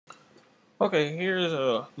Okay, here's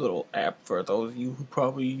a little app for those of you who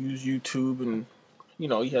probably use YouTube and you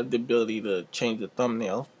have the ability to change the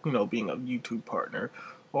thumbnail, being a YouTube partner.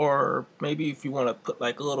 Or maybe if you want to put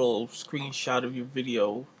like a little screenshot of your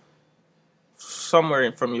video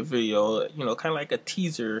somewhere from your video, kind of like a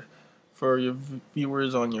teaser for your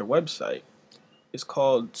viewers on your website. It's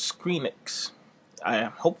called Skreenics.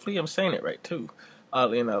 Hopefully I'm saying it right too,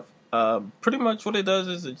 oddly enough. Pretty much what it does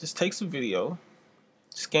is it just takes a video,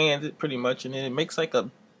 scans it pretty much, and then it makes like a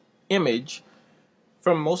image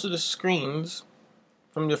from most of the screens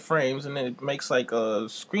from the frames, and then it makes like a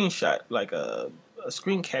screenshot, like a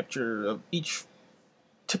screen capture of each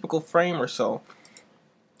typical frame or so.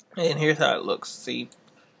 And here's how it looks. See,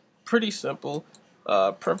 pretty simple.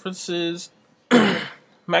 Preferences,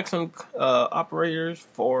 maximum operators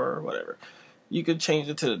for whatever. You could change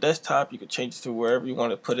it to the desktop. You could change it to wherever you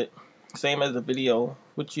want to put it. Same as the video,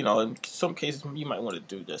 which in some cases you might want to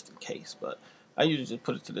do just in case, but I usually just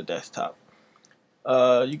put it to the desktop.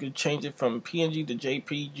 You could change it from PNG to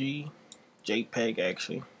JPEG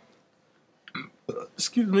actually.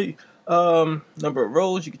 Excuse me. Number of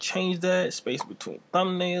rows, you could change that. Space between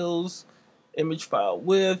thumbnails, image file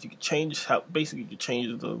width. You could change basically you could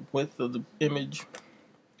change the width of the image.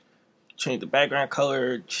 Change the background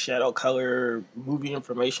color, shadow color, movie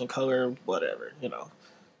information color, whatever.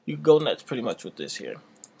 You can go nuts pretty much with this here.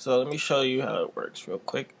 So let me show you how it works real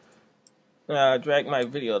quick. Now I drag my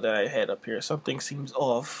video that I had up here. Something seems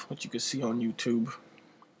off, which you can see on YouTube,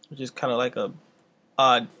 which is kind of like a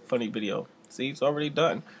odd, funny video. See, it's already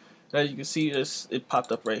done. And as you can see, it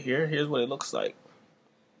popped up right here. Here's what it looks like.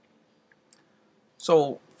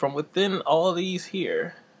 So from within all these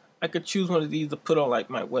here, I could choose one of these to put on like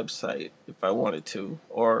my website if I wanted to,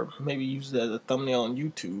 or maybe use it as a thumbnail on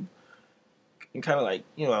YouTube. And kind of like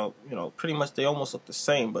pretty much they almost look the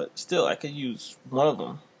same, but still I could use one of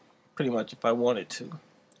them pretty much if I wanted to.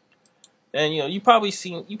 And you probably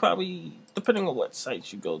depending on what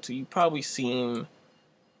sites you go to, you probably seen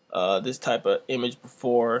this type of image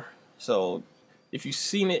before. So if you've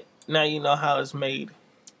seen it, now you know how it's made.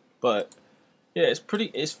 But yeah,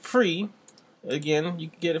 it's free. Again, you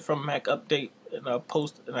can get it from Mac Update, and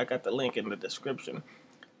I got the link in the description.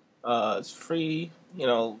 It's free.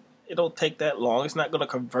 It don't take that long. It's not gonna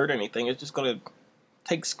convert anything. It's just gonna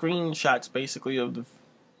take screenshots basically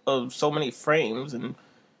of so many frames, and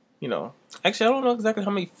actually I don't know exactly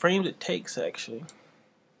how many frames it takes actually.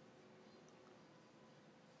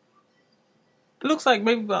 It looks like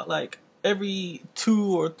maybe about like every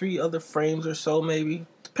 2 or 3 other frames or so, maybe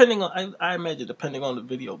depending on I imagine depending on the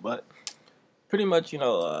video, but pretty much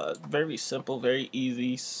very simple, very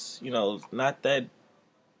easy. Not that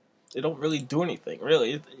it don't really do anything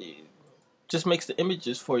really. It just makes the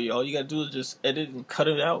images for you. All you gotta do is just edit and cut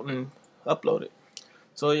it out and upload it.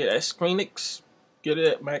 So yeah, that's Skreenics. Get it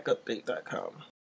at MacUpdate.com.